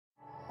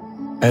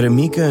At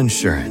Amica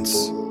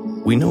Insurance,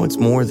 we know it's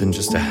more than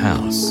just a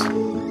house.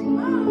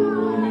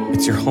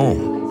 It's your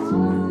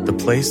home, the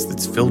place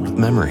that's filled with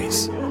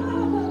memories.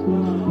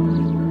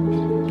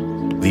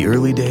 The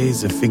early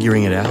days of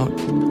figuring it out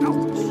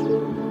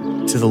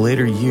to the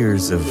later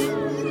years of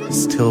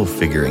still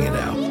figuring it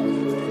out.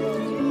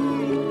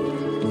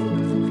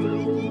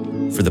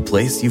 For the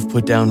place you've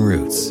put down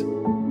roots,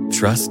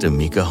 trust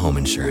Amica Home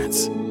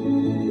Insurance.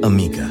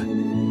 Amica,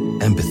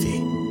 empathy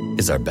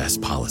is our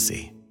best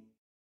policy.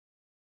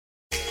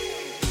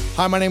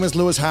 Hi, my name is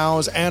Lewis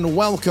Howes, and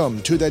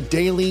welcome to the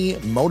Daily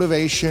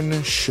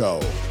Motivation Show.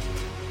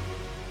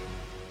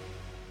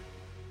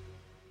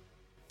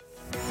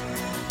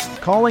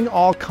 Calling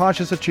all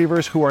conscious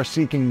achievers who are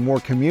seeking more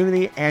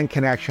community and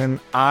connection,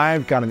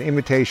 I've got an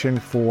invitation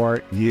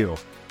for you.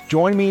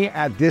 Join me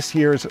at this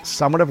year's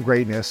Summit of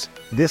Greatness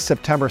this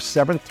September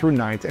 7th through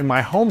 9th in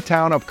my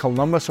hometown of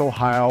Columbus,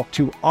 Ohio,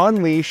 to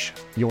unleash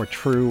your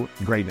true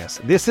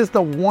greatness. This is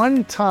the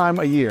one time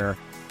a year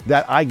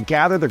that I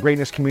gather the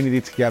greatness community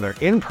together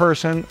in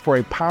person for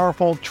a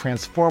powerful,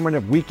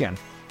 transformative weekend.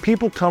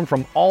 People come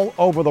from all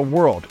over the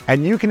world,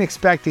 and you can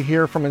expect to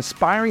hear from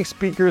inspiring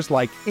speakers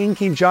like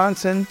Inky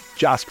Johnson,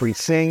 Jaspreet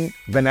Singh,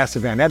 Vanessa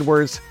Van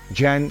Edwards,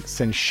 Jen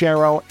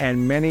Sincero,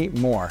 and many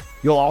more.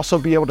 You'll also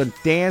be able to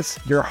dance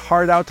your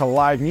heart out to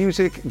live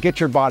music,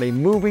 get your body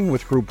moving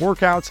with group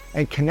workouts,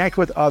 and connect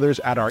with others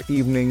at our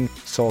evening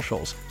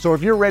socials. So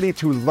if you're ready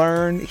to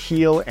learn,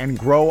 heal, and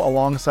grow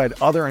alongside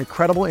other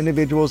incredible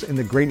individuals in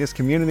the greatness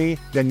community,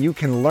 then you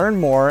can learn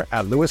more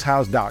at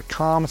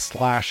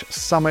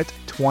lewishowes.com/summit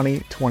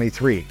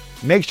 2023.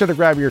 Make sure to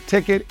grab your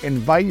ticket,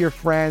 invite your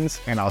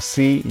friends, and I'll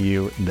see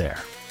you there.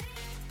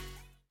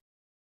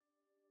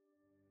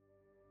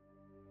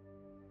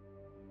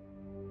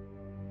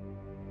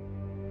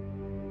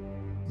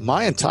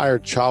 My entire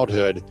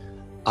childhood,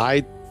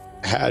 I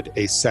had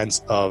a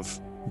sense of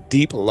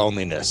deep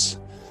loneliness,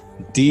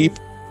 deep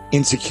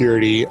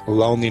insecurity,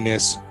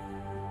 loneliness,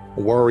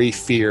 worry,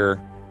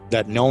 fear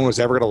that no one was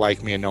ever going to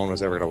like me and no one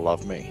was ever going to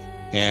love me.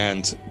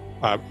 And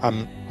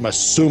I'm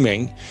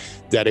assuming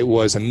that it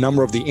was a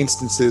number of the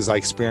instances I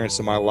experienced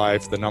in my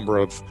life, the number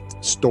of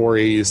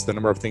stories, the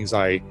number of things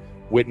I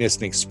witnessed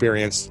and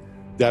experienced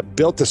that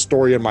built a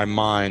story in my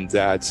mind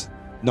that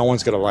no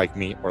one's going to like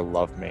me or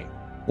love me.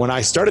 When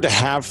I started to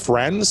have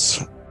friends,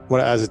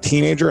 as a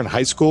teenager in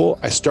high school,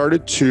 I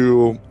started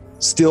to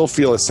still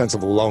feel a sense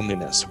of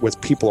loneliness with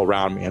people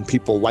around me and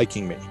people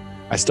liking me.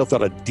 I still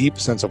felt a deep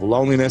sense of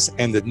loneliness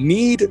and the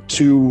need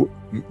to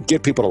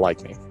get people to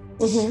like me.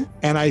 Mm-hmm.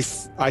 And I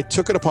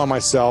took it upon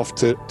myself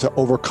to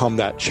overcome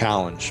that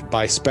challenge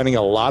by spending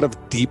a lot of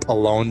deep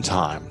alone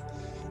time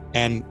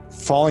and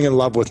falling in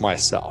love with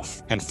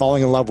myself and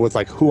falling in love with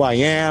like who I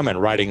am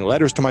and writing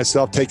letters to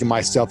myself, taking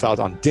myself out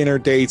on dinner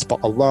dates, but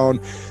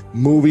alone,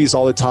 movies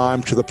all the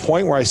time, to the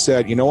point where I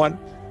said, you know what?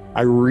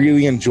 I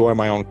really enjoy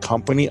my own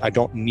company. I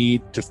don't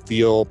need to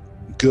feel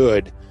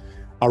good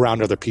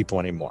around other people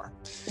anymore.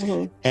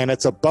 Mm-hmm. And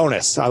it's a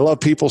bonus. I love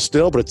people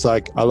still, but it's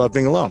like, I love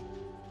being alone.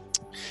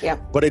 Yeah.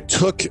 But it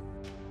took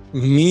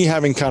me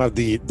having kind of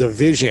the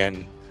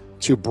vision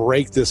to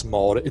break this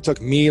mold. It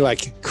took me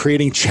like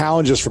creating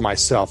challenges for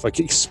myself, like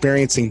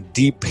experiencing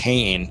deep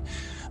pain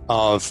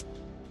of,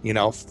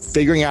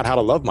 figuring out how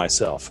to love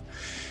myself.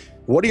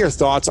 What are your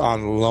thoughts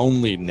on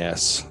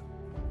loneliness?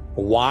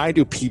 Why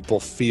do people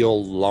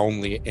feel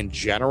lonely in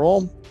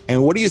general?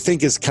 And what do you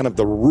think is kind of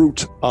the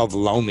root of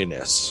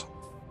loneliness?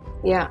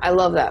 Yeah, I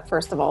love that.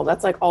 First of all,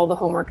 that's like all the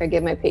homework I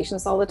give my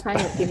patients all the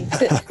time,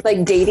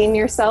 like dating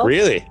yourself.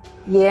 Really?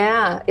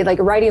 Yeah, like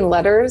writing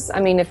letters.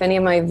 I mean, if any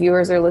of my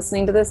viewers are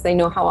listening to this, they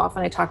know how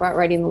often I talk about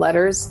writing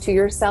letters to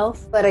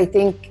yourself. But I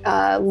think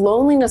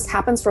loneliness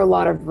happens for a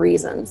lot of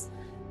reasons.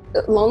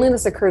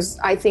 Loneliness occurs,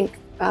 I think,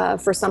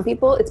 for some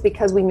people, it's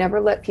because we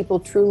never let people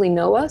truly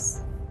know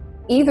us,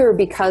 either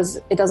because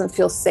it doesn't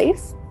feel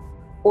safe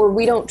or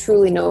we don't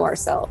truly know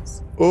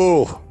ourselves.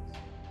 Oh,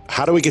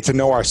 how do we get to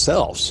know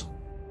ourselves?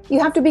 You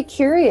have to be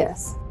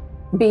curious,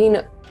 being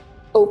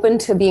open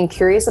to being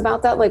curious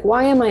about that. Like,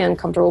 why am I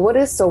uncomfortable? What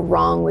is so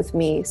wrong with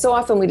me? So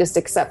often we just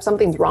accept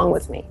something's wrong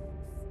with me.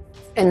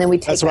 And then we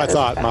take That's what I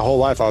thought. My whole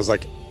life, I was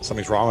like,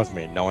 something's wrong with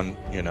me. No one,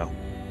 Yeah.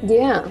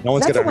 No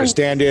one's going to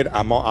understand it.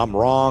 I'm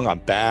wrong. I'm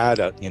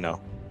bad. I'm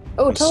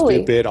totally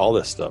stupid, all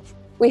this stuff.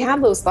 We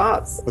have those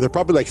thoughts. But they're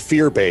probably like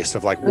fear-based,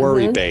 of like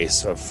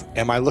worry-based, of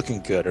am I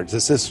looking good? Or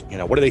does this,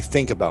 what do they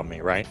think about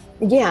me, right?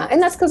 Yeah,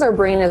 and that's because our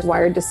brain is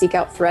wired to seek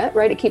out threat,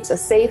 right? It keeps us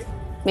safe,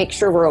 make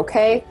sure we're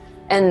okay,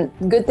 and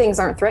good things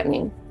aren't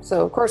threatening.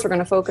 So of course we're going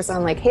to focus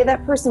on like, hey,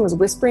 that person was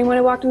whispering when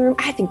I walked in the room.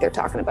 I think they're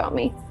talking about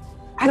me.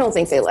 I don't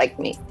think they like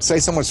me. Say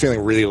someone's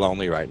feeling really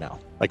lonely right now.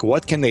 Like,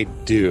 what can they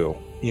do?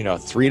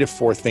 3 to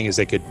 4 things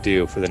they could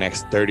do for the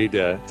next 30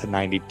 to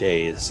 90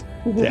 days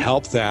to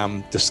help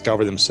them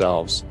discover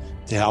themselves,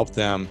 to help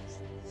them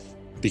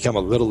become a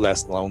little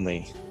less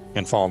lonely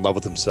and fall in love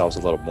with themselves a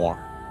little more?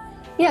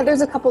 Yeah,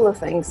 there's a couple of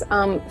things.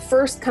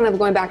 First, kind of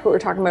going back to what we were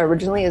talking about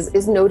originally,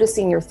 is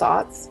noticing your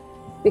thoughts.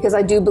 Because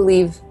I do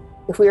believe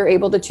if we are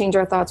able to change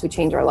our thoughts, we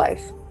change our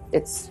life.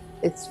 It's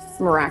it's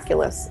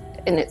miraculous.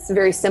 And it's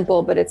very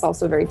simple, but it's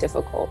also very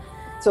difficult.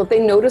 So if they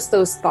notice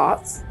those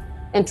thoughts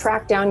and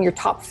track down your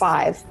top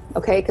 5,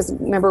 okay? Because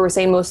remember, we're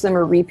saying most of them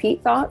are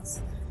repeat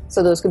thoughts.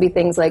 So those could be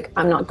things like,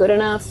 I'm not good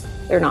enough,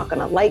 they're not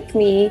gonna like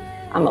me,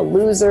 I'm a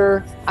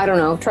loser, I don't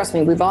know. Trust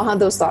me, we've all had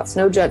those thoughts,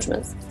 no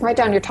judgments. Write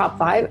down your top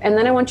 5, and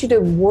then I want you to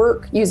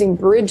work using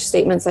bridge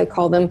statements, I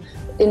call them,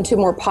 into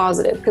more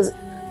positive. Because,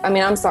 I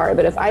mean, I'm sorry,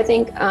 but if I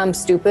think I'm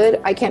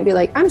stupid, I can't be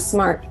like, I'm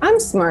smart.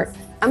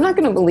 I'm not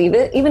gonna believe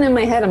it. Even in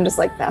my head, I'm just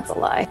like, that's a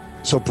lie.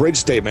 So bridge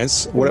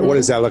statements, what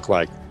does that look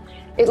like?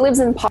 It lives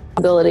in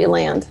possibility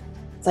land.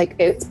 It's like,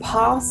 it's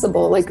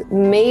possible, like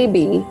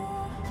maybe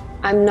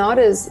I'm not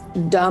as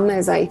dumb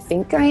as I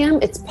think I am.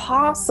 It's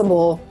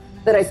possible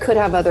that I could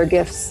have other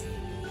gifts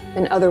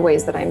and other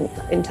ways that I'm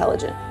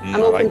intelligent.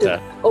 I'm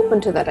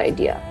open to that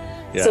idea.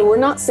 Yeah. So we're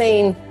not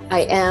saying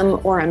I am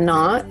or I'm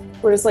not.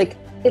 We're just like,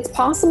 it's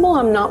possible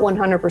I'm not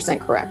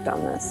 100% correct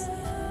on this.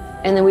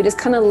 And then we just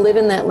kind of live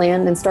in that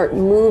land and start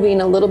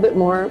moving a little bit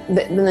more.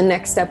 Then the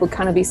next step would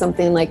kind of be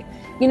something like,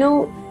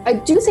 I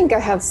do think I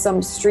have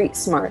some street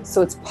smarts.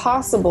 So it's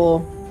possible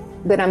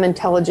that I'm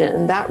intelligent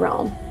in that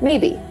realm.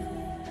 Maybe.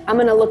 I'm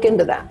going to look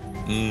into that.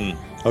 Okay.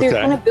 So you're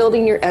kind of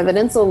building your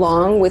evidence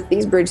along with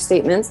these bridge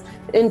statements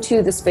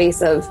into the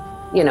space of,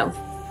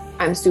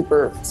 I'm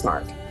super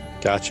smart.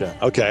 Gotcha.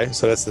 Okay.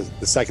 So that's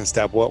the second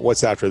step.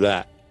 What's after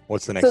that?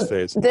 What's the next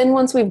phase? Then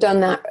once we've done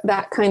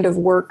that kind of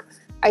work,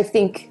 I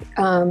think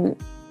the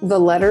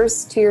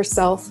letters to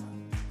yourself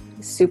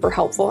is super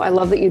helpful. I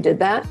love that you did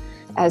that.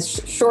 As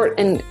short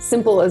and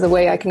simple as a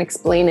way I can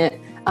explain it.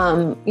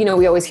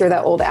 We always hear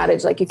that old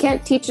adage, like, you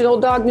can't teach an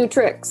old dog new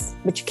tricks,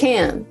 but you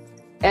can.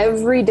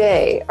 Every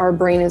day, our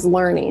brain is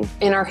learning.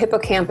 In our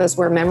hippocampus,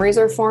 where memories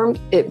are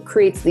formed, it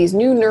creates these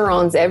new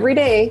neurons every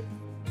day,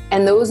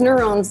 and those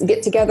neurons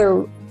get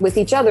together with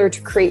each other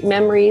to create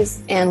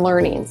memories and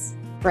learnings,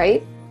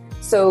 right?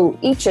 So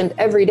each and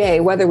every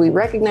day, whether we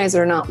recognize it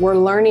or not, we're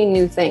learning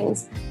new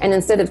things. And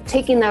instead of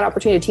taking that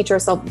opportunity to teach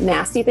ourselves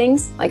nasty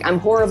things, like I'm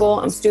horrible,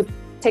 I'm stupid,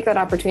 take that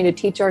opportunity to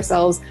teach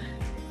ourselves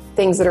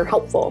things that are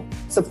helpful,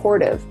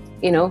 supportive.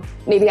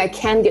 Maybe I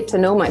can get to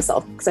know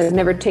myself because I've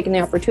never taken the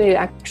opportunity to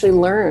actually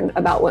learn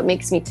about what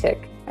makes me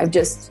tick. I've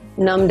just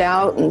numbed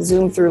out and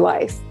zoomed through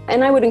life.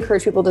 And I would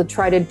encourage people to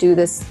try to do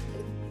this.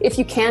 If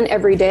you can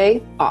every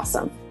day,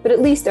 awesome. But at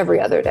least every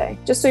other day,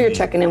 just so you're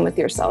checking in with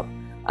yourself.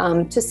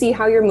 To see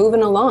how you're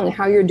moving along,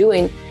 how you're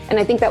doing. And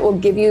I think that will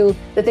give you,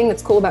 the thing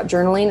that's cool about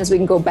journaling is we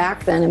can go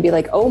back then and be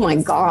like, oh my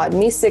God,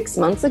 me 6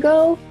 months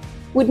ago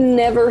would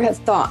never have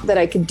thought that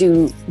I could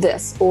do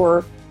this.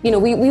 Or,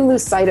 we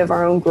lose sight of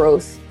our own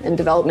growth and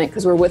development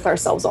because we're with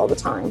ourselves all the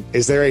time.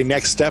 Is there a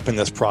next step in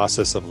this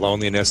process of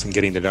loneliness and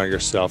getting to know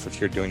yourself? If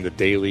you're doing the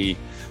daily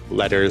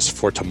letters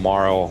for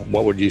tomorrow,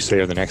 what would you say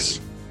are the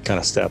next kind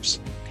of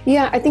steps?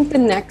 Yeah, I think the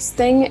next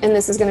thing, and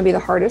this is going to be the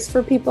hardest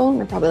for people, and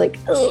they're probably like,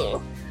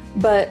 ugh.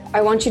 But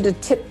I want you to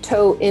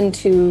tiptoe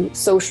into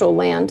social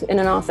land in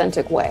an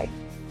authentic way.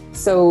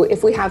 So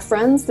if we have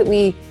friends that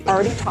we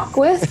already talk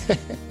with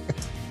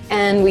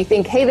and we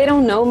think, hey, they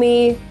don't know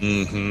me,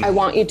 I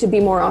want you to be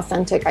more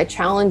authentic. I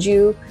challenge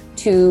you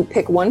to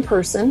pick one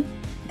person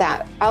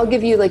that I'll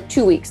give you like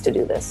 2 weeks to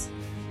do this.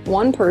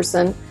 One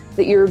person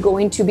that you're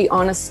going to be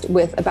honest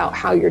with about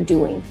how you're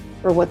doing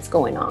or what's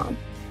going on.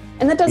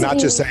 And that doesn't not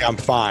mean just say I'm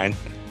fine,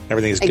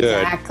 everything's good.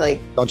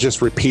 Exactly. Don't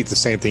just repeat the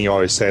same thing you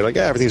always say, like,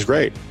 yeah, everything's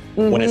great.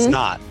 When it's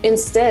not.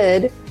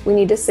 Instead, we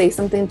need to say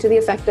something to the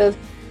effect of,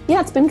 yeah,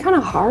 it's been kind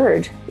of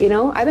hard,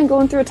 I've been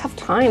going through a tough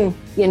time,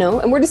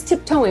 and we're just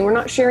tiptoeing. We're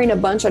not sharing a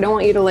bunch. I don't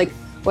want you to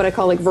what I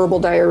call verbal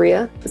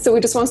diarrhea. So we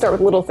just want to start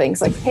with little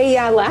things like, hey,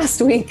 yeah,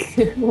 last week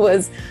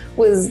was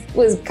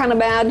kind of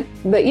bad,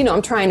 but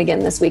I'm trying again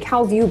this week.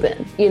 How have you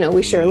been?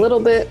 We share a little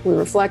bit, we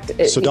reflect.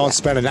 So don't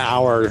spend an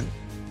hour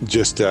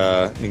just,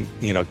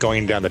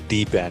 going down the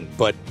deep end,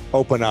 but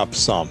open up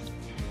some.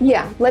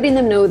 Yeah, letting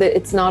them know that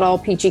it's not all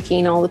peachy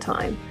keen all the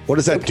time. What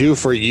does that do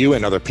for you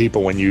and other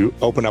people when you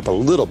open up a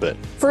little bit?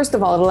 First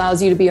of all, it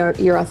allows you to be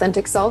your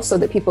authentic self so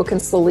that people can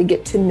slowly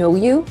get to know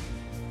you.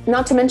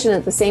 Not to mention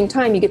at the same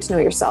time, you get to know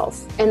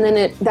yourself. And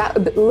then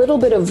that little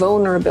bit of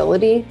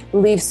vulnerability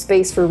leaves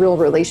space for real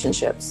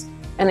relationships.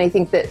 And I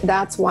think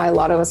that's why a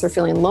lot of us are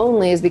feeling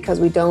lonely, is because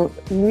we don't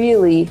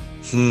really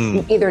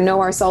either know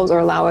ourselves or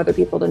allow other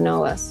people to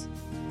know us.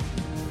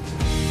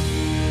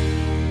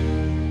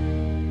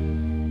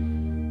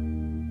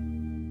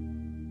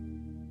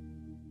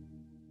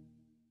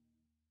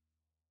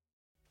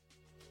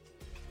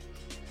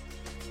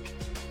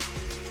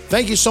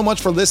 Thank you so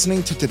much for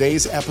listening to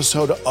today's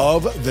episode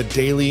of The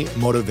Daily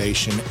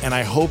Motivation, and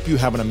I hope you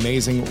have an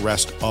amazing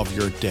rest of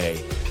your day.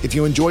 If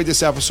you enjoyed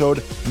this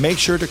episode, make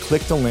sure to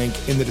click the link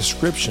in the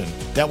description.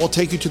 That will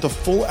take you to the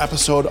full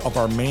episode of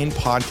our main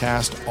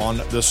podcast on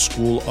the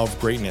School of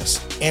Greatness.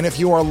 And if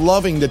you are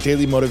loving The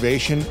Daily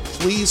Motivation,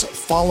 please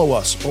follow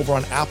us over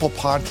on Apple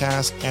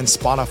Podcasts and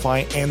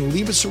Spotify, and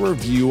leave us a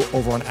review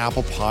over on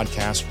Apple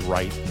Podcasts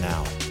right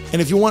now.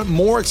 And if you want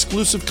more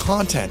exclusive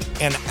content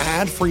and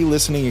ad-free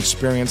listening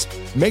experience,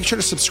 make sure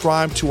to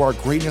subscribe to our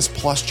Greatness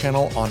Plus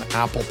channel on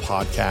Apple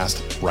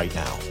Podcast right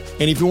now.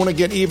 And if you want to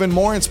get even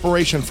more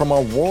inspiration from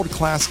our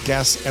world-class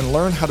guests and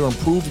learn how to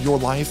improve your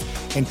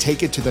life and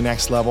take it to the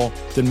next level,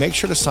 then make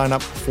sure to sign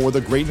up for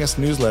the Greatness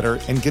newsletter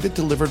and get it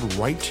delivered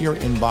right to your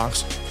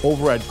inbox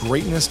over at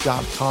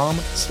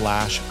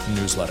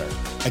greatness.com/newsletter.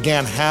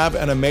 Again, have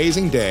an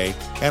amazing day,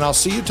 and I'll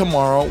see you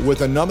tomorrow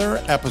with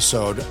another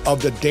episode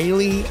of the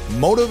Daily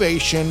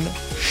Motivation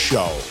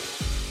Show.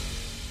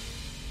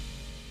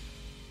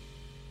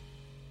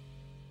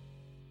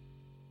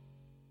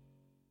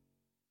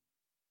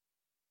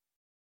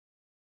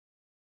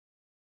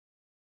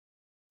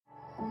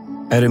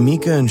 At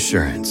Amica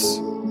Insurance,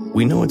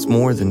 we know it's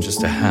more than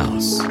just a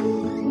house.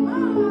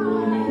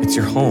 It's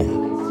your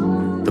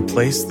home, the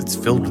place that's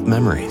filled with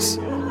memories.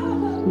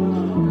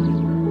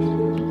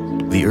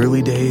 The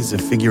early days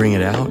of figuring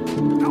it out,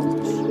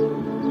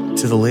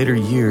 to the later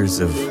years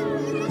of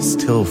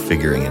still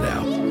figuring it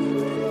out.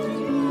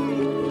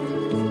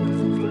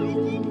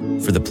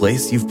 For the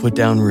place you've put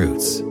down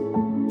roots,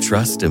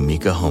 trust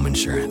Amica Home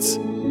Insurance.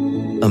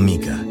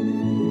 Amica,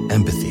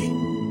 empathy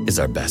is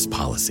our best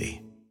policy.